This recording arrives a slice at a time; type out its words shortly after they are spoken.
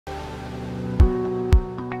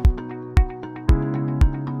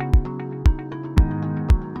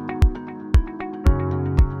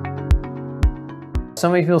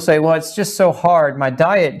some people say, well, it's just so hard. My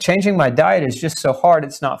diet, changing my diet is just so hard.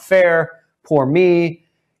 It's not fair. Poor me.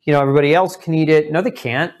 You know, everybody else can eat it. No, they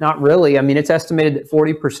can't. Not really. I mean, it's estimated that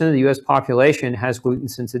 40% of the U.S. population has gluten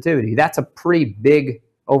sensitivity. That's a pretty big,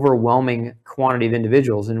 overwhelming quantity of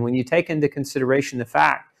individuals. And when you take into consideration the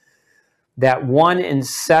fact that 1 in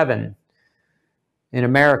 7 in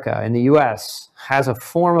America, in the U.S., has a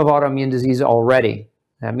form of autoimmune disease already,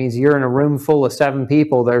 that means you're in a room full of 7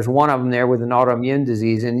 people, there's one of them there with an autoimmune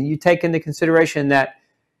disease. And you take into consideration that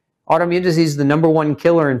autoimmune disease is the #1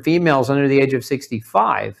 killer in females under the age of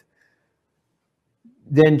 65,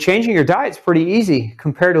 then changing your diet is pretty easy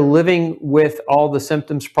compared to living with all the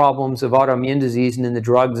symptoms, problems of autoimmune disease and then the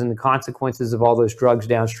drugs and the consequences of all those drugs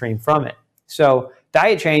downstream from it. So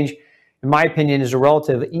diet change, in my opinion, is a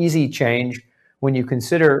relative easy change when you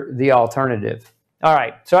consider the alternative. All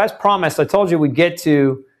right, so as promised, I told you we'd get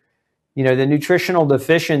to, you know, the nutritional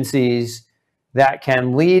deficiencies that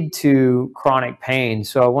can lead to chronic pain.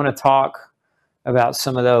 So I want to talk about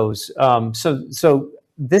some of those. So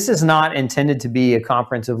this is not intended to be a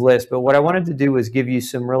comprehensive list, but what I wanted to do was give you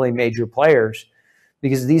some really major players,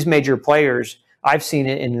 because these major players, I've seen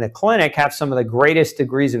it in the clinic, have some of the greatest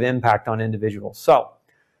degrees of impact on individuals. So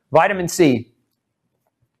vitamin C.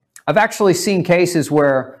 I've actually seen cases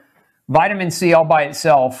where vitamin C all by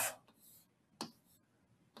itself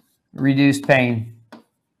reduced pain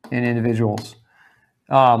in individuals.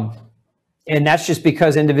 And that's just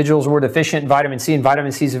because individuals were deficient in vitamin C, and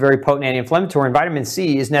vitamin C is a very potent anti-inflammatory, and vitamin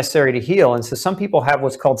C is necessary to heal. And so some people have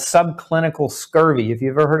what's called subclinical scurvy. If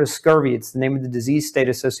you've ever heard of scurvy, it's the name of the disease state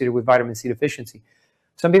associated with vitamin C deficiency.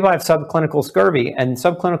 Some people have subclinical scurvy, and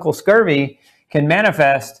subclinical scurvy can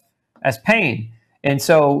manifest as pain. And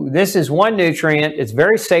so this is one nutrient. It's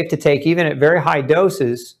very safe to take even at very high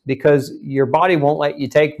doses, because your body won't let you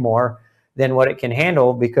take more than what it can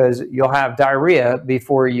handle, because you'll have diarrhea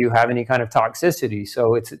before you have any kind of toxicity.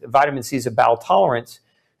 So it's vitamin C is a bowel tolerance.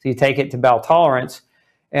 So you take it to bowel tolerance,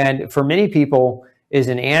 and for many people is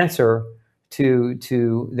an answer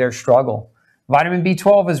to their struggle. Vitamin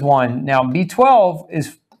B12 is one. Now B12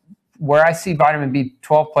 is where I see vitamin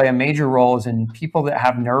B12 play a major role, is in people that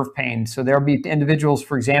have nerve pain. So there'll be individuals,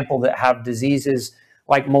 for example, that have diseases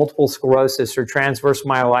like multiple sclerosis or transverse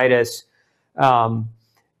myelitis,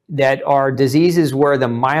 that are diseases where the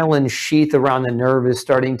myelin sheath around the nerve is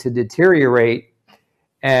starting to deteriorate,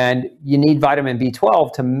 and you need vitamin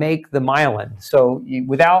B12 to make the myelin. So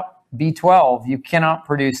without B12, you cannot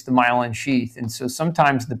produce the myelin sheath. And so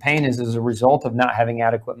sometimes the pain is as a result of not having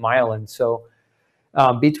adequate myelin. So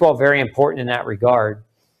B12 very important in that regard.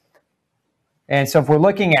 And so if we're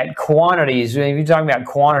looking at quantities, if you're talking about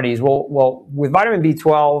quantities, well, with vitamin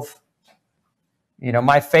B12, you know,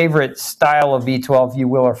 my favorite style of B12, if you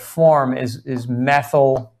will, or form is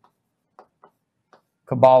methylcobalamin.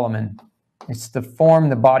 It's the form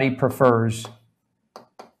the body prefers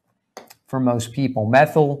for most people.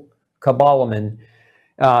 Methylcobalamin.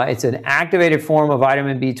 It's an activated form of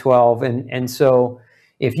vitamin B12, and so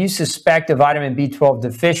if you suspect a vitamin B12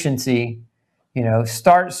 deficiency, you know,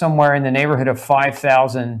 start somewhere in the neighborhood of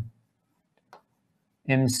 5,000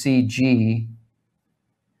 mcg.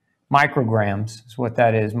 Micrograms is what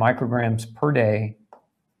that is, micrograms per day.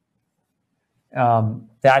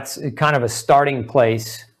 That's kind of a starting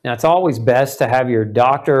place. Now, it's always best to have your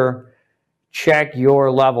doctor check your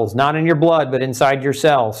levels, not in your blood, but inside your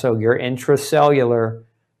cells. So your intracellular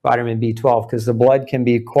vitamin B12, because the blood can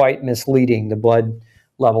be quite misleading, the blood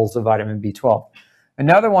levels of vitamin B12.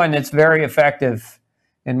 Another one that's very effective,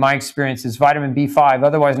 in my experience, is vitamin B5,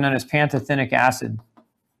 otherwise known as pantothenic acid.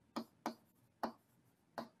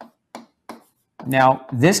 Now,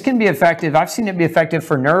 this can be effective. I've seen it be effective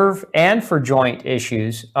for nerve and for joint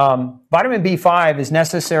issues. Vitamin B5 is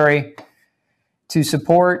necessary to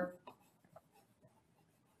support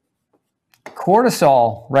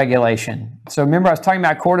cortisol regulation. So remember, I was talking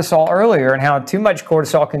about cortisol earlier and how too much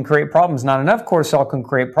cortisol can create problems. Not enough cortisol can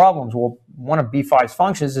create problems. Well, one of B5's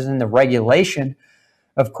functions is in the regulation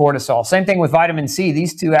of cortisol. Same thing with vitamin C.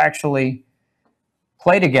 These two actually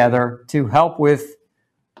play together to help with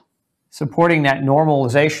supporting that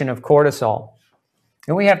normalization of cortisol.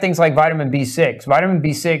 And we have things like vitamin B6. Vitamin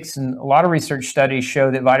B6, and a lot of research studies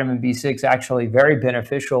show that vitamin B6 actually very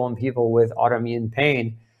beneficial in people with autoimmune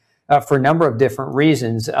pain for a number of different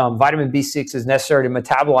reasons. Vitamin B6 is necessary to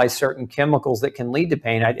metabolize certain chemicals that can lead to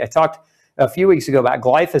pain. I talked a few weeks ago about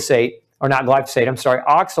oxalate,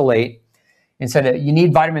 and said that you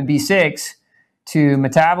need vitamin B6 to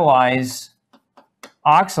metabolize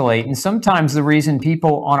oxalate. And sometimes the reason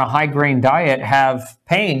people on a high-grain diet have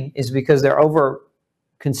pain is because they're over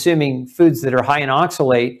consuming foods that are high in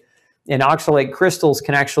oxalate, and oxalate crystals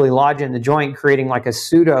can actually lodge in the joint, creating like a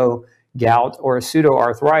pseudo gout or a pseudo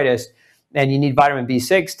arthritis. And you need vitamin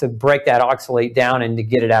B6 to break that oxalate down and to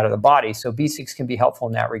get it out of the body. So B6 can be helpful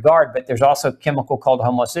in that regard. But there's also a chemical called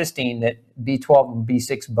homocysteine that B12 and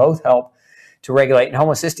B6 both help to regulate. And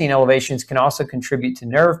homocysteine elevations can also contribute to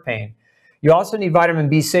nerve pain. You also need vitamin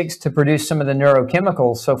B6 to produce some of the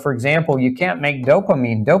neurochemicals. So for example, you can't make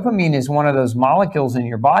dopamine. Dopamine is one of those molecules in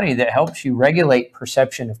your body that helps you regulate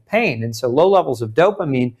perception of pain. And so low levels of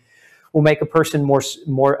dopamine will make a person more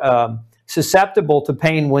susceptible to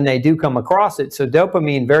pain when they do come across it. So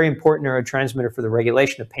dopamine, very important neurotransmitter for the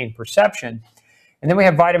regulation of pain perception. And then we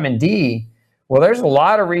have vitamin D. Well, there's a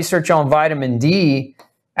lot of research on vitamin D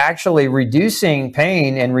actually reducing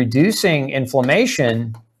pain and reducing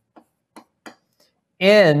inflammation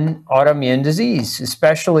in autoimmune disease,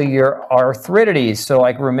 especially your arthritides, so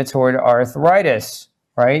like rheumatoid arthritis,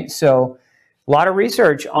 right? So a lot of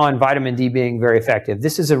research on vitamin D being very effective.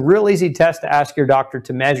 This is a real easy test to ask your doctor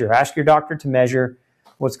to measure. Ask your doctor to measure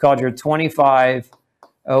what's called your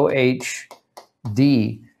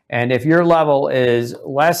 25-OH-D. And if your level is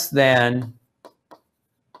less than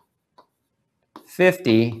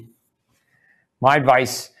 50, my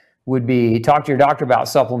advice would be talk to your doctor about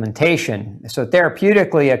supplementation. So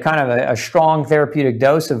therapeutically, a strong therapeutic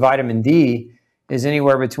dose of vitamin D is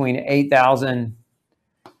anywhere between 8,000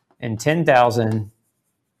 and 10,000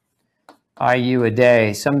 IU a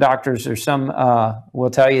day. Some doctors or some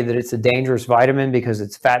will tell you that it's a dangerous vitamin because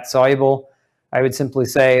it's fat soluble. I would simply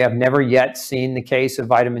say I've never yet seen the case of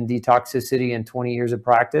vitamin D toxicity in 20 years of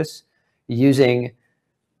practice using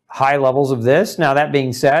high levels of this. Now, that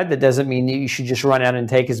being said, that doesn't mean that you should just run out and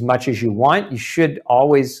take as much as you want. You should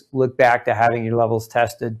always look back to having your levels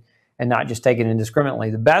tested and not just take it indiscriminately.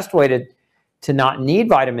 The best way to not need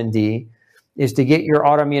vitamin D is to get your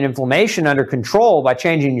autoimmune inflammation under control by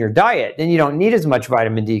changing your diet. Then you don't need as much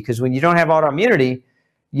vitamin D, because when you don't have autoimmunity,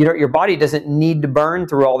 your body doesn't need to burn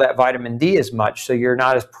through all that vitamin D as much, so you're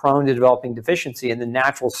not as prone to developing deficiency. And the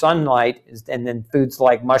natural sunlight and then foods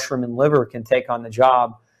like mushroom and liver can take on the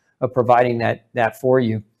job of providing that for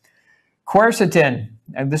you. Quercetin,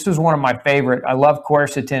 and this is one of my favorite. I love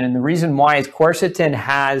quercetin, and the reason why is quercetin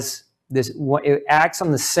has this, it acts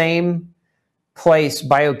on the same place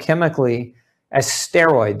biochemically as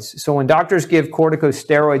steroids. So when doctors give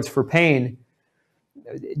corticosteroids for pain,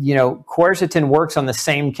 quercetin works on the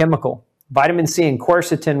same chemical. Vitamin C and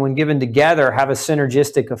quercetin, when given together, have a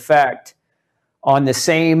synergistic effect on the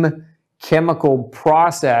same chemical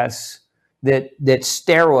process that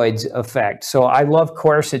steroids affect. So I love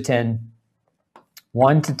quercetin.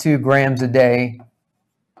 1 to 2 grams a day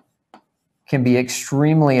can be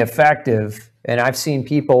extremely effective. And I've seen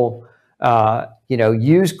people,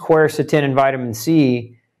 use quercetin and vitamin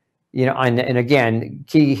C, and again,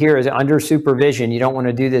 key here is under supervision. You don't want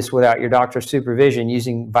to do this without your doctor's supervision,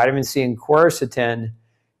 using vitamin C and quercetin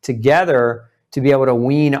together to be able to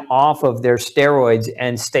wean off of their steroids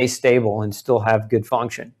and stay stable and still have good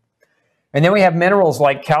function. And then we have minerals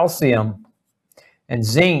like calcium and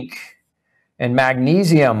zinc and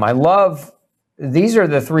magnesium. These are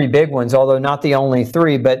the 3 big ones, although not the only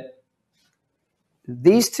 3, but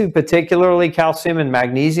these 2 particularly, calcium and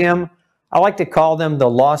magnesium, I like to call them the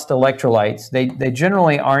lost electrolytes. They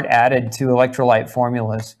generally aren't added to electrolyte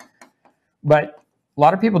formulas, but a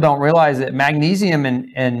lot of people don't realize that magnesium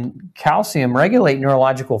and calcium regulate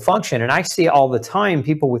neurological function. And I see all the time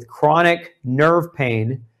people with chronic nerve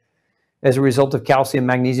pain as a result of calcium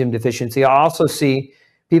magnesium deficiency. I also see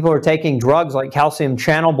people who are taking drugs like calcium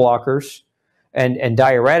channel blockers and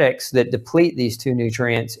diuretics that deplete these 2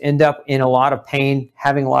 nutrients, end up in a lot of pain,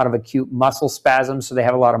 having a lot of acute muscle spasms. So they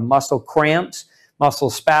have a lot of muscle cramps, muscle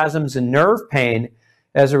spasms, and nerve pain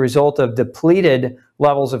as a result of depleted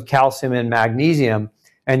levels of calcium and magnesium.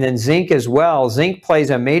 And then zinc as well. Zinc plays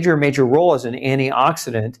a major role as an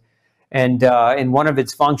antioxidant. And in one of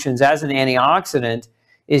its functions as an antioxidant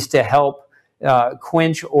is to help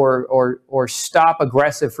quench or stop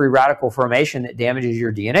aggressive free radical formation that damages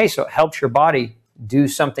your DNA. So it helps your body do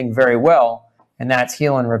something very well, and that's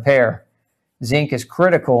heal and repair. Zinc is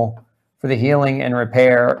critical for the healing and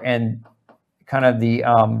repair and kind of the,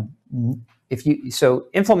 so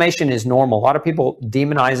inflammation is normal. A lot of people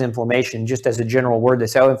demonize inflammation just as a general word. They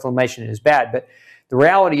say, oh, inflammation is bad. But the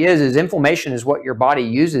reality is inflammation is what your body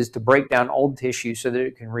uses to break down old tissue so that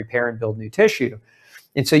it can repair and build new tissue.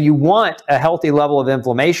 And so you want a healthy level of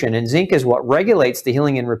inflammation, and zinc is what regulates the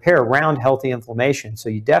healing and repair around healthy inflammation. So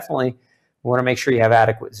you definitely want to make sure you have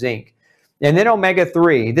adequate zinc. And then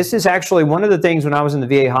omega-3. This is actually one of the things when I was in the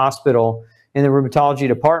VA hospital in the rheumatology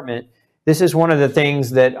department, this is one of the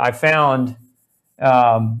things that I found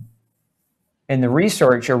in the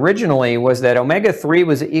research originally was that omega-3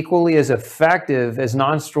 was equally as effective as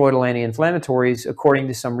non-steroidal anti-inflammatories, according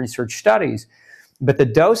to some research studies. But the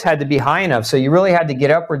dose had to be high enough, so you really had to get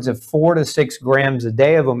upwards of 4 to 6 grams a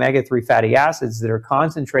day of omega-3 fatty acids that are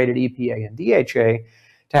concentrated EPA and DHA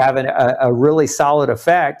to have a really solid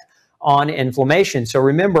effect on inflammation. So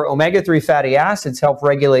remember, omega-3 fatty acids help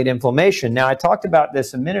regulate inflammation. Now, I talked about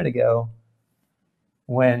this a minute ago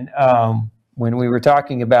when we were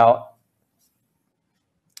talking about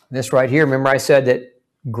this right here. Remember I said that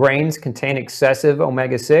grains contain excessive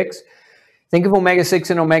omega-6? Think of omega-6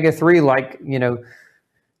 and omega-3 like, you know,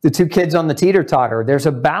 the two kids on the teeter-totter. There's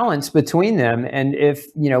a balance between them. And if,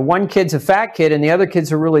 you know, one kid's a fat kid and the other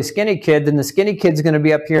kid's a really skinny kid, then the skinny kid's going to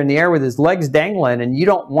be up here in the air with his legs dangling, and you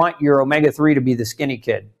don't want your omega-3 to be the skinny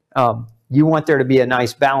kid. You want there to be a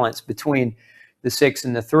nice balance between the 6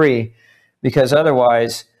 and the 3, because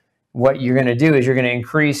otherwise what you're going to do is you're going to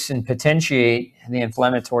increase and potentiate the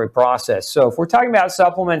inflammatory process. So if we're talking about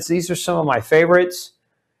supplements, these are some of my favorites.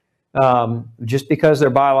 Just because their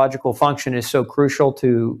biological function is so crucial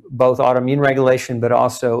to both autoimmune regulation but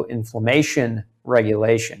also inflammation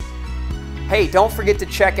regulation. Hey, don't forget to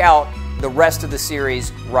check out the rest of the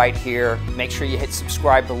series right here. Make sure you hit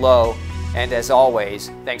subscribe below. And as always,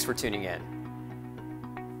 thanks for tuning in.